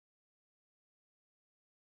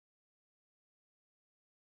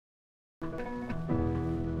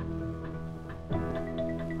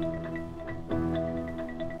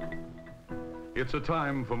It's a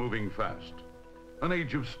time for moving fast, an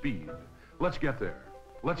age of speed. Let's get there.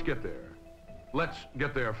 Let's get there. Let's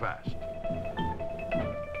get there fast.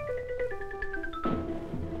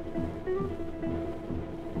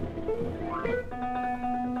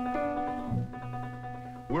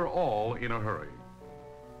 We're all in a hurry.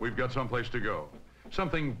 We've got someplace to go,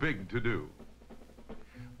 something big to do.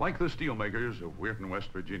 Like the steelmakers of Weirton, West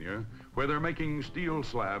Virginia, where they're making steel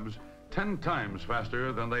slabs 10 times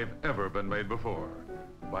faster than they've ever been made before,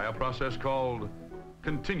 by a process called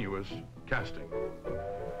continuous casting.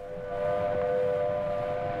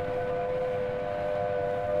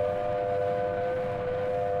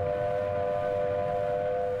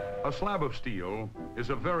 A slab of steel is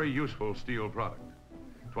a very useful steel product.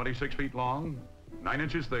 26 feet long, 9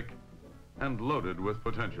 inches thick, and loaded with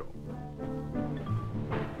potential.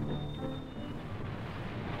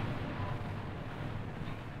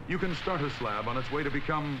 You can start a slab on its way to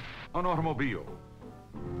become an automobile.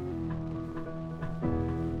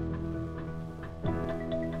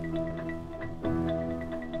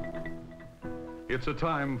 It's a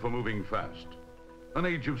time for moving fast, an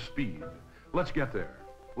age of speed. Let's get there.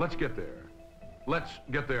 Let's get there. Let's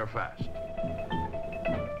get there fast.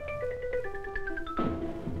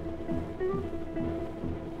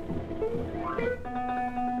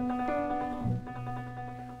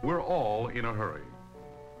 We're all in a hurry.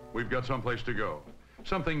 We've got someplace to go,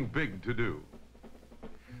 something big to do.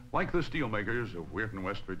 Like the steelmakers of Weirton,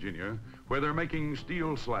 West Virginia, where they're making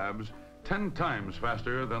steel slabs 10 times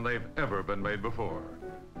faster than they've ever been made before,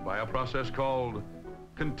 by a process called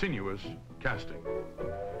continuous casting.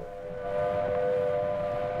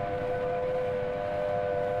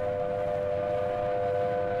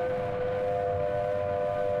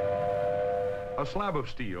 A slab of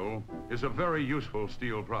steel is a very useful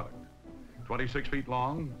steel product. 26 feet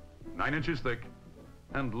long, 9 inches thick,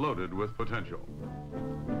 and loaded with potential.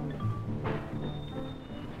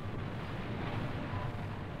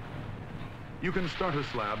 You can start a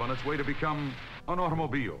slab on its way to become an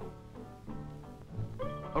automobile,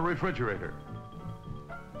 a refrigerator,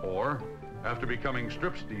 or after becoming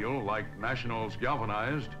strip steel like National's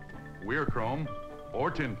galvanized, Weir chrome,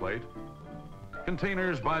 or tin plate,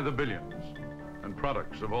 containers by the billions and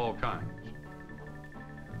products of all kinds.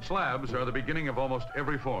 Slabs are the beginning of almost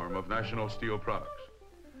every form of National Steel products.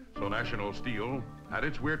 So National Steel had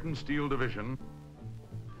its Weirton Steel division,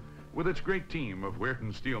 with its great team of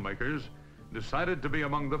Weirton steelmakers, decided to be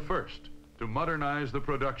among the first to modernize the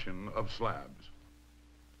production of slabs.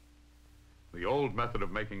 The old method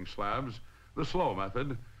of making slabs, the slow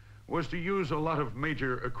method, was to use a lot of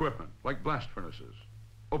major equipment like blast furnaces,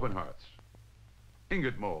 open hearths,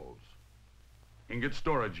 ingot molds, ingot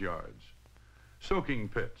storage yards, soaking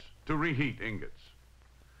pits to reheat ingots,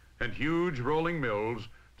 and huge rolling mills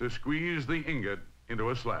to squeeze the ingot into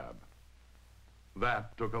a slab.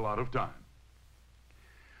 That took a lot of time.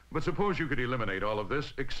 But suppose you could eliminate all of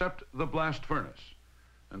this except the blast furnace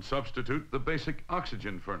and substitute the basic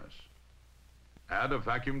oxygen furnace. Add a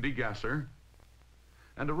vacuum degasser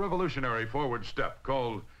and a revolutionary forward step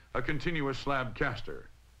called a continuous slab caster,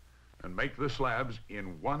 and make the slabs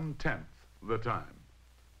in 1/10 the time.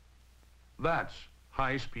 That's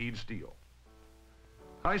high-speed steel.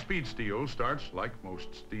 High-speed steel starts, like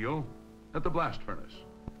most steel, at the blast furnace,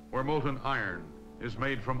 where molten iron is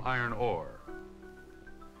made from iron ore.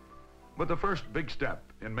 But the first big step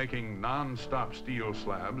in making non-stop steel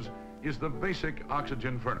slabs is the basic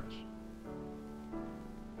oxygen furnace.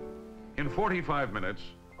 In 45 minutes,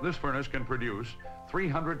 this furnace can produce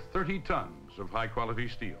 330 tons of high-quality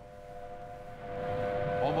steel.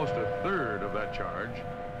 Almost a third of that charge,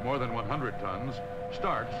 more than 100 tons,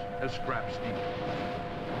 starts as scrap steel.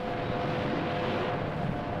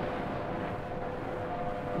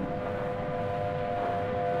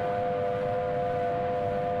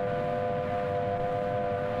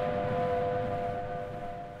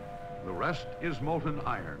 The rest is molten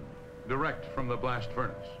iron, direct from the blast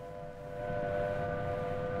furnace.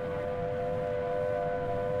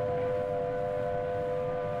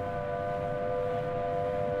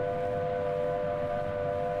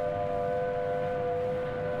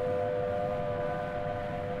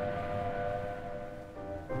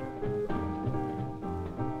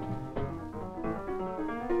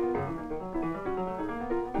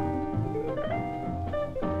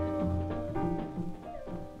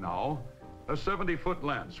 A 70-foot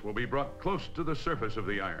lance will be brought close to the surface of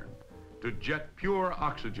the iron to jet pure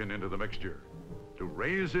oxygen into the mixture, to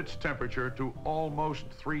raise its temperature to almost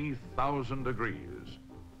 3,000 degrees,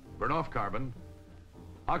 burn off carbon,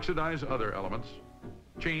 oxidize other elements,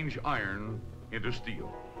 change iron into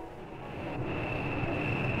steel.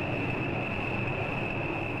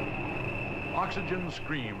 Oxygen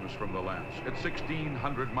screams from the lamps at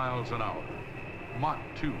 1,600 miles an hour. Mach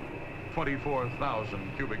 2,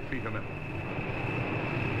 24,000 cubic feet a minute.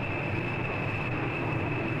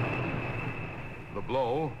 The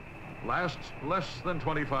blow lasts less than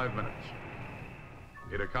 25 minutes.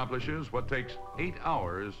 It accomplishes what takes 8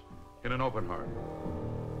 hours in an open heart.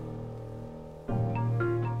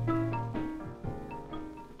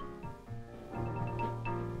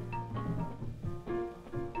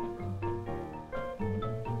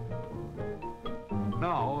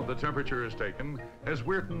 Now the temperature is taken as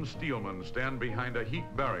Weirton steelmen stand behind a heat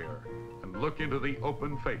barrier and look into the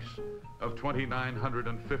open face of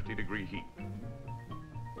 2,950-degree heat.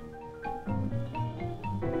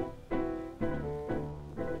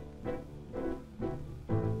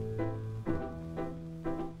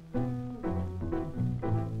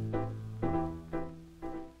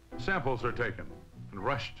 Samples are taken and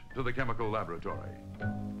rushed to the chemical laboratory.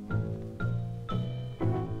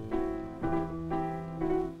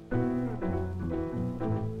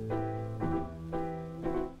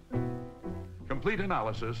 Complete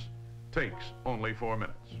analysis takes only 4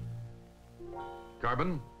 minutes.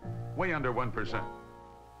 Carbon, way under 1%.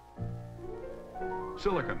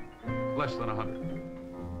 Silicon, less than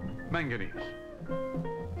 100. Manganese,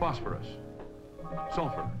 phosphorus,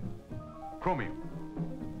 sulfur, chromium,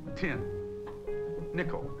 tin,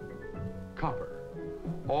 nickel, copper,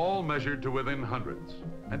 all measured to within hundreds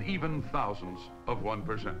and even thousands of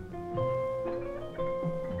 1%.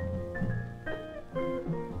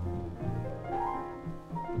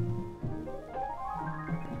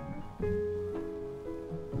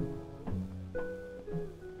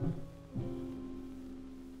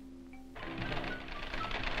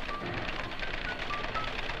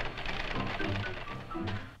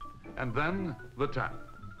 And then the tap.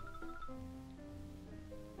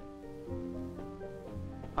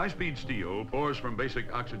 High-speed steel pours from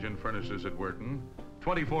basic oxygen furnaces at Weirton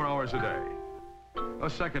 24 hours a day. A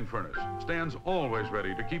second furnace stands always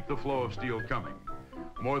ready to keep the flow of steel coming.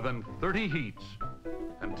 More than 30 heats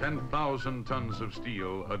and 10,000 tons of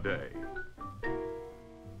steel a day.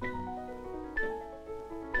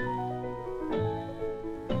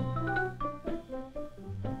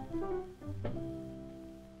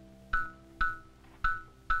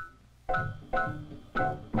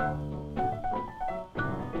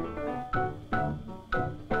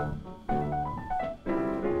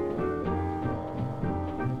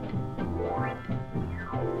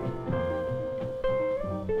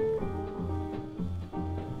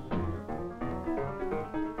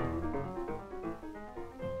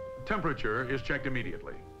 Temperature is checked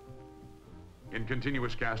immediately. In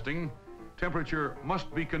continuous casting, temperature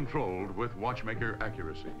must be controlled with watchmaker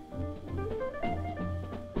accuracy.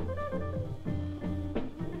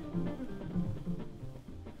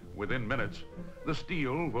 Within minutes, the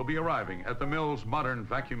steel will be arriving at the mill's modern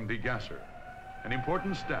vacuum degasser, an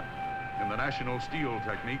important step in the national steel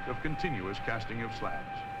technique of continuous casting of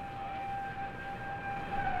slabs.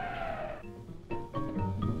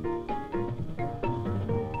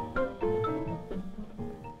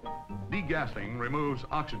 Degassing removes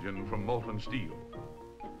oxygen from molten steel.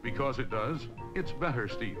 Because it does, it's better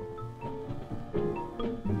steel.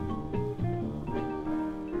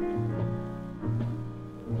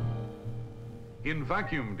 In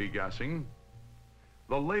vacuum degassing,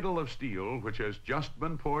 the ladle of steel, which has just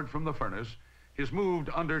been poured from the furnace, is moved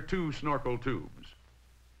under 2 snorkel tubes.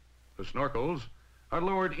 The snorkels are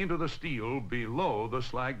lowered into the steel below the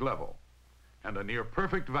slag level, and a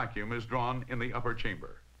near-perfect vacuum is drawn in the upper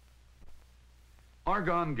chamber.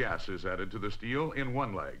 Argon gas is added to the steel in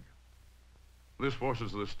one leg. This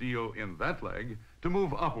forces the steel in that leg to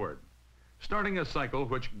move upward, starting a cycle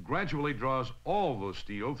which gradually draws all the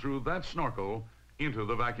steel through that snorkel into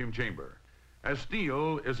the vacuum chamber. As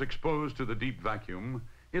steel is exposed to the deep vacuum,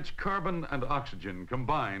 its carbon and oxygen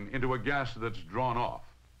combine into a gas that's drawn off.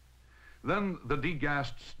 Then the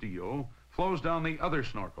degassed steel flows down the other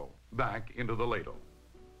snorkel, back into the ladle.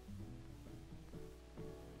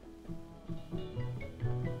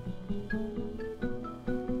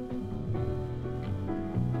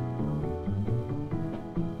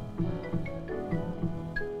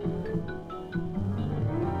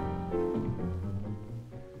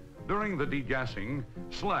 During the degassing,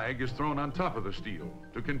 slag is thrown on top of the steel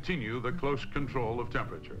to continue the close control of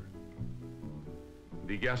temperature.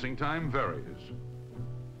 Degassing time varies.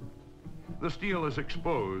 The steel is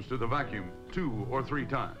exposed to the vacuum 2 or 3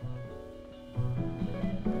 times.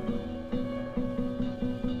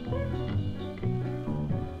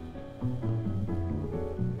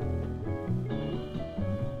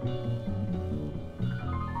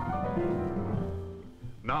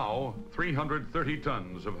 330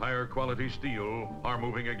 tons of higher quality steel are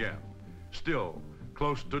moving again, still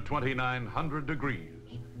close to 2,900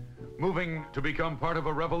 degrees, moving to become part of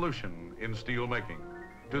a revolution in steel making,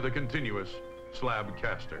 to the continuous slab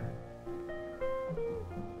caster.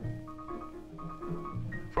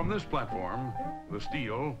 From this platform, the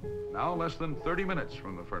steel, now less than 30 minutes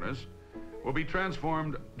from the furnace, will be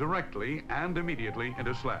transformed directly and immediately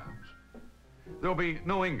into slabs. There'll be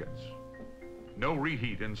no ingots, no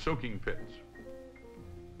reheat in soaking pits,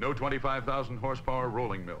 no 25,000 horsepower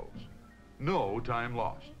rolling mills, no time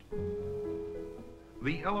lost.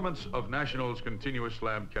 The elements of National's continuous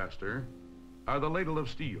slab caster are the ladle of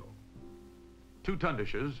steel, 2 ton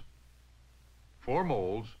dishes, 4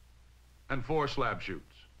 molds, and 4 slab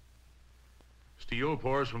chutes. Steel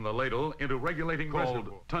pours from the ladle into regulating called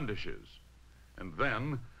ton dishes, and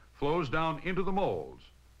then flows down into the molds,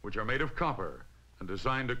 which are made of copper and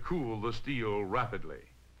designed to cool the steel rapidly.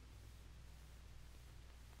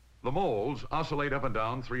 The molds oscillate up and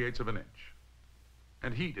down 3/8 of an inch,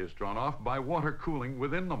 and heat is drawn off by water cooling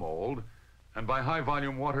within the mold and by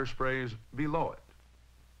high-volume water sprays below it.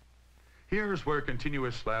 Here's where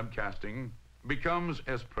continuous slab casting becomes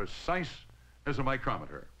as precise as a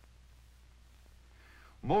micrometer.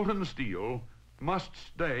 Molten steel must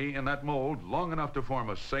stay in that mold long enough to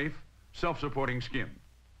form a safe, self-supporting skin.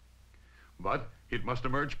 But it must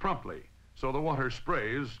emerge promptly so the water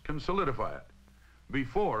sprays can solidify it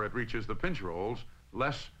before it reaches the pinch rolls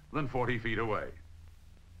less than 40 feet away.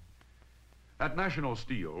 At National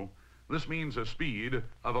Steel, this means a speed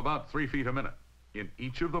of about 3 feet a minute in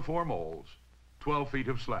each of the 4 molds, 12 feet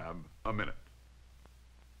of slab a minute.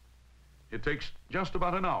 It takes just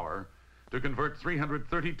about an hour to convert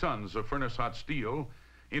 330 tons of furnace-hot steel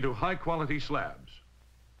into high-quality slabs.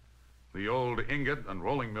 The old ingot and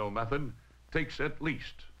rolling mill method takes at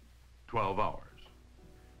least 12 hours.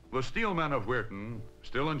 The steelmen of Weirton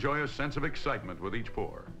still enjoy a sense of excitement with each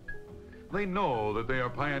pour. They know that they are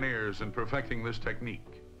pioneers in perfecting this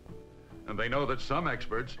technique, and they know that some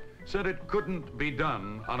experts said it couldn't be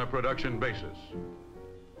done on a production basis.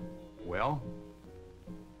 Well,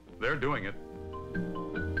 they're doing it.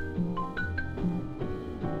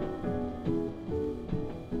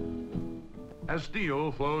 As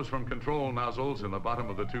steel flows from control nozzles in the bottom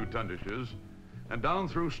of the 2 ton dishes and down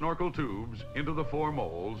through snorkel tubes into the 4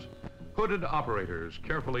 molds, hooded operators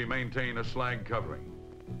carefully maintain a slag covering.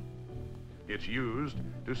 It's used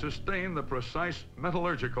to sustain the precise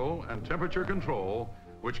metallurgical and temperature control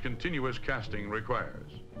which continuous casting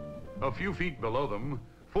requires. A few feet below them,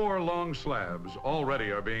 4 long slabs already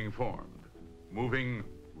are being formed, moving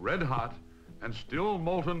red hot and still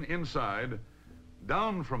molten inside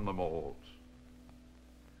down from the molds.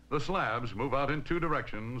 The slabs move out in 2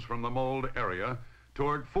 directions from the mold area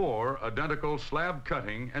toward 4 identical slab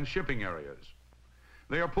cutting and shipping areas.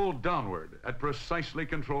 They are pulled downward at precisely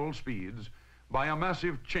controlled speeds by a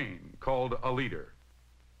massive chain called a leader.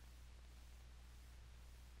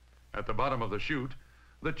 At the bottom of the chute,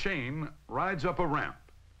 the chain rides up a ramp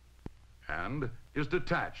and is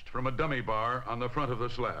detached from a dummy bar on the front of the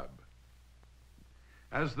slab.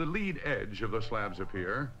 As the lead edge of the slabs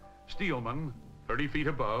appear, steelmen 30 feet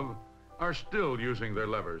above are still using their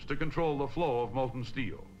levers to control the flow of molten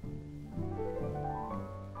steel.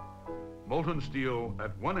 Molten steel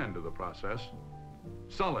at one end of the process,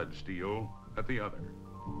 solid steel at the other.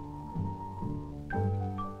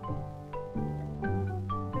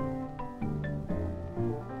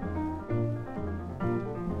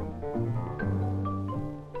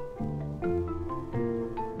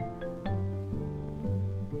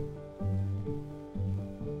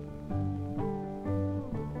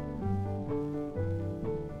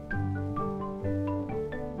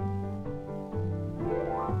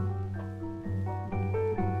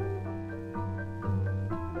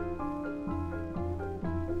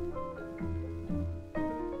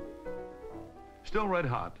 Still red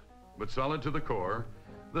hot, but solid to the core,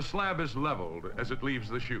 the slab is leveled as it leaves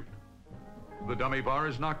the chute. The dummy bar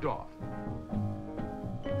is knocked off.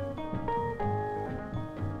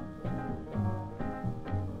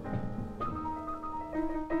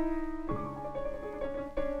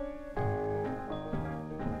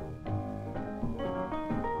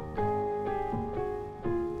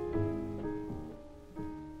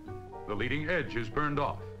 The leading edge is burned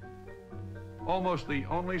off. Almost the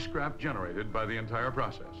only scrap generated by the entire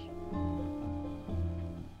process.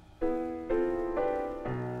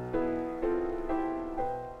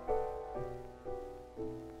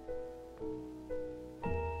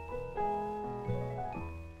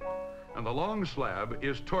 And the long slab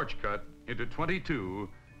is torch cut into 22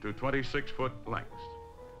 to 26 foot lengths.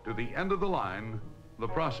 To the end of the line, the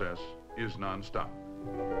process is non-stop.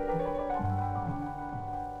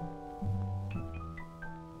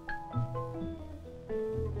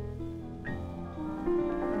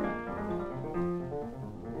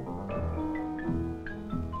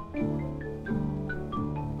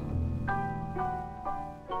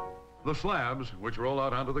 The slabs, which roll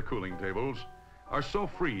out onto the cooling tables, are so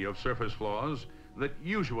free of surface flaws that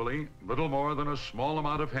usually little more than a small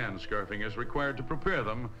amount of hand scarfing is required to prepare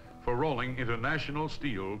them for rolling into National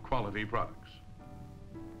Steel quality products.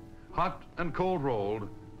 Hot and cold rolled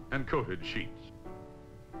and coated sheets.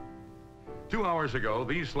 2 hours ago,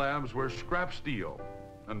 these slabs were scrap steel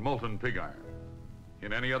and molten pig iron.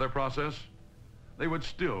 In any other process, they would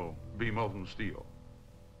still be molten steel.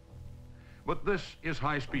 But this is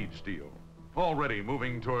high-speed steel, already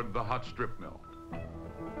moving toward the hot strip mill.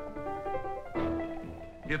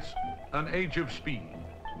 It's an age of speed,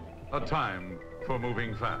 a time for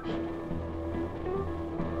moving fast.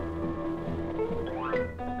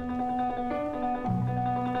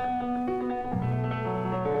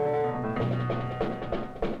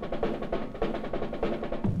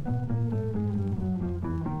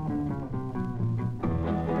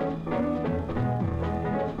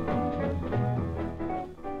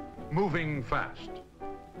 Moving fast.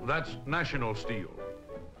 That's National Steel,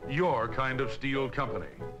 your kind of steel company.